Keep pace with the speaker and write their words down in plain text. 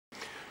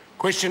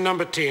Question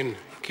number 10,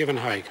 Kevin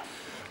Hague.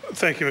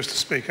 Thank you, Mr.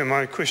 Speaker.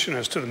 My question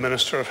is to the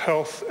Minister of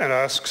Health and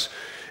asks,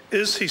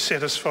 is he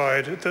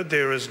satisfied that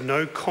there is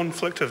no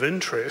conflict of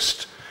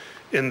interest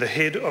in the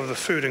head of the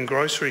Food and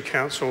Grocery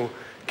Council,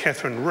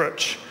 Katherine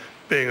Rich,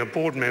 being a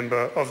board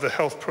member of the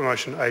Health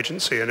Promotion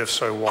Agency, and if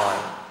so,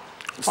 why?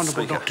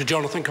 Honourable Dr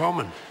Jonathan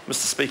Coleman.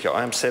 Mr. Speaker,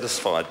 I am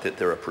satisfied that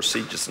there are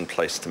procedures in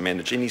place to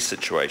manage any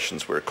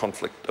situations where a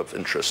conflict of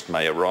interest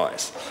may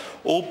arise.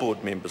 All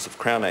board members of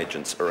Crown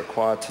agents are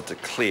required to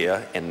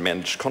declare and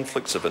manage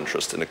conflicts of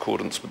interest in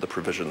accordance with the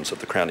provisions of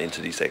the Crown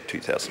Entities Act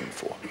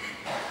 2004.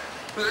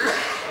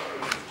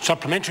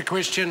 Supplementary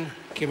question,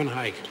 Kevin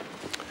Hague.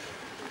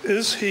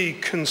 Is he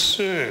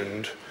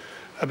concerned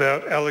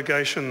about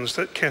allegations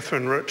that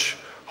Katherine Rich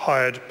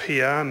hired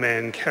PR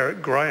man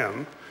Carrot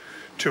Graham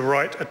to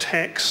write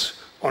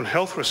attacks on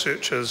health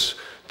researchers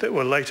that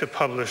were later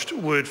published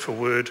word for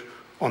word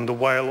on the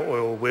whale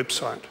oil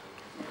website?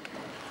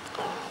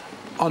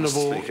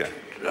 Honourable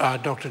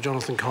Dr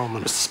Jonathan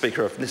Coleman. Mr.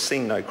 Speaker, I've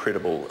seen no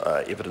credible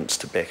evidence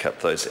to back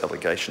up those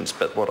allegations,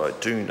 but what I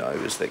do know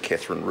is that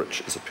Katherine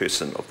Rich is a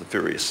person of the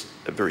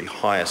very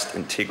highest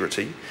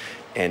integrity,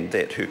 and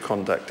that her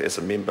conduct as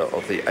a member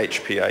of the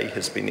HPA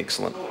has been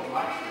excellent.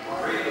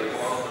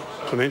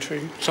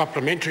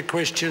 Supplementary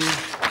question,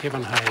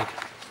 Kevin Hague.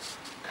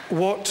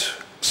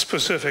 What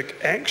specific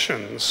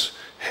actions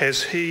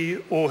has he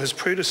or his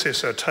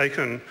predecessor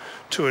taken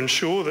to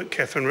ensure that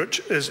Katherine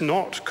Rich is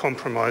not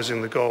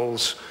compromising the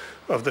goals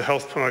of the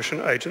Health Promotion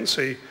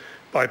Agency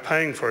by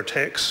paying for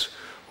attacks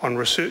on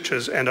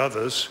researchers and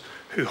others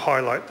who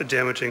highlight the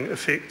damaging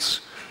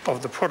effects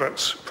of the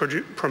products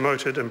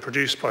promoted and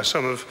produced by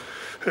some of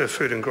her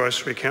Food and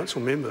Grocery Council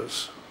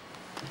members?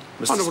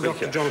 Honourable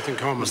Dr Jonathan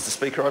Coleman. Mr.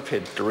 Speaker, I've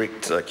had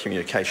direct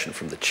communication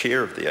from the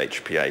chair of the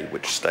HPA,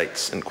 which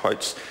states, in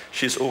quotes,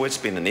 "She has always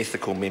been an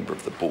ethical member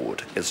of the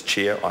board. As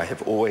chair, I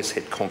have always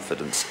had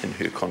confidence in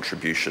her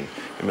contribution."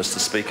 And Mr.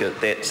 Speaker,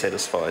 that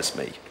satisfies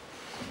me.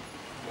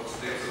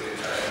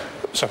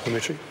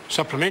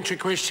 Supplementary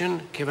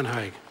question, Kevin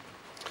Hague.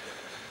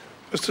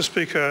 Mr.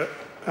 Speaker,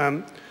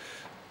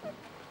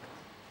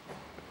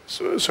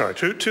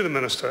 to the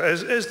Minister,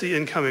 as the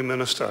incoming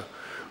Minister,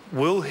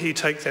 will he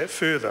take that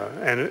further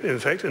and in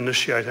fact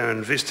initiate an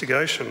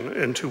investigation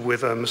into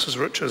whether Mrs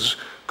Rich's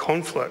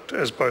conflict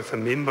as both a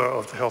member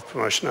of the Health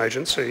Promotion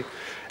Agency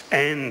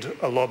and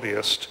a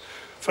lobbyist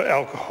for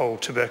alcohol,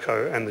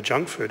 tobacco and the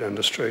junk food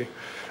industry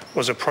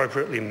was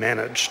appropriately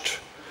managed?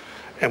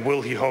 And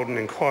will he hold an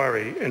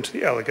inquiry into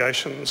the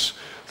allegations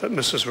that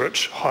Mrs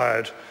Rich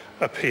hired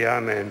a PR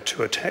man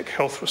to attack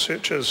health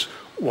researchers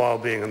while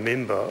being a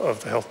member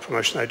of the Health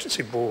Promotion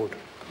Agency board?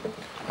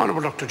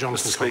 Honourable Dr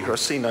Jonathan Mr. Speaker, I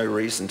see no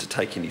reason to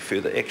take any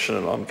further action,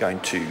 and I'm going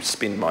to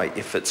spend my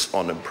efforts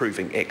on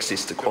improving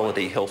access to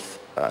quality health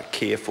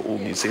care for all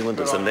New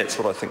Zealanders, and that's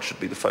what I think should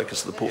be the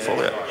focus of the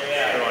portfolio.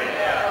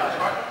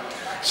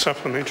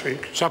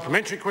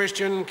 Supplementary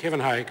question, Kevin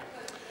Hague.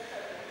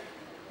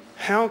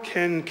 How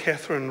can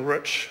Katherine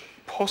Rich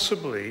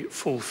possibly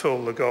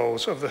fulfil the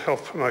goals of the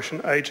Health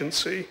Promotion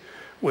Agency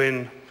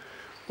when,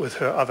 with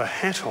her other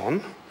hat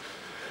on,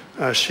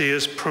 she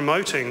is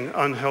promoting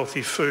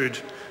unhealthy food,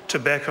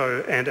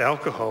 tobacco and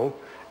alcohol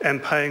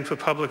and paying for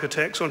public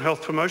attacks on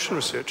health promotion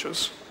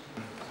researchers?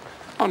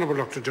 Honourable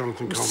Dr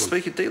Jonathan Coleman. Mr.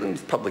 Speaker, dealing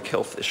with public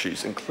health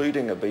issues,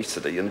 including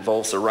obesity,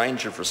 involves a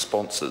range of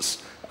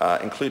responses,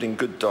 including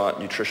good diet,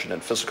 nutrition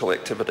and physical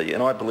activity,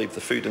 and I believe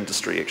the food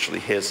industry actually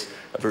has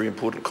a very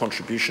important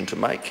contribution to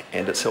make,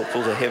 and it's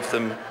helpful to have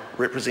them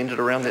represented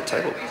around that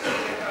table.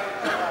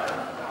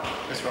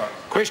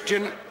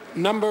 Question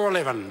number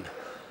 11,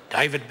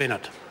 David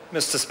Bennett.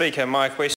 Mr. Speaker, my question